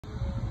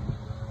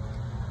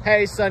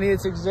Hey Sunny,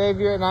 it's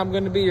Xavier, and I'm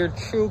going to be your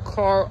true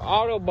car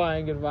auto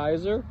buying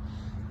advisor.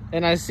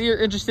 And I see you're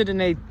interested in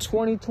a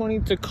 2020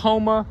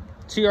 Tacoma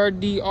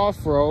TRD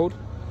off-road.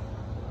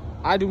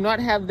 I do not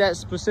have that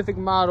specific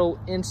model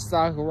in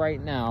stock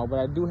right now, but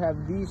I do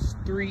have these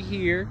three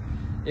here,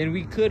 and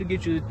we could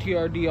get you the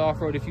TRD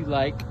off-road if you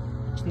like.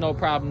 It's no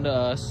problem to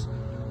us.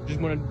 Just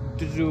wanted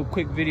to do a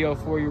quick video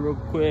for you real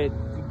quick.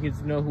 You get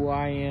to know who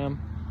I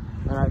am.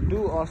 And I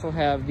do also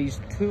have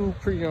these two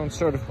pre-owned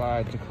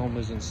certified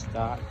Tacomas in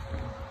stock.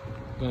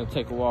 I'm gonna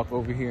take a walk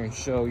over here and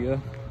show you.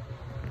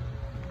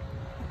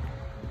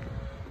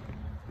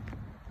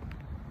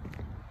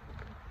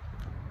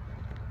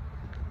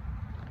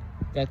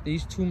 Got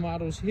these two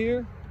models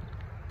here.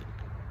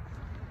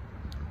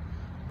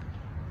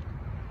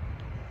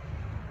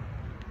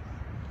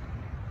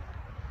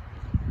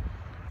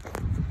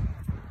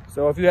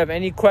 So if you have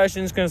any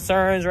questions,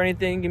 concerns, or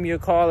anything, give me a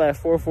call at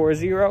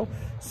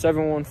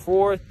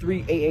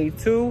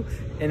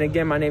 440-714-3882. And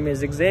again, my name is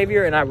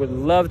Xavier, and I would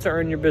love to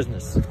earn your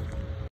business.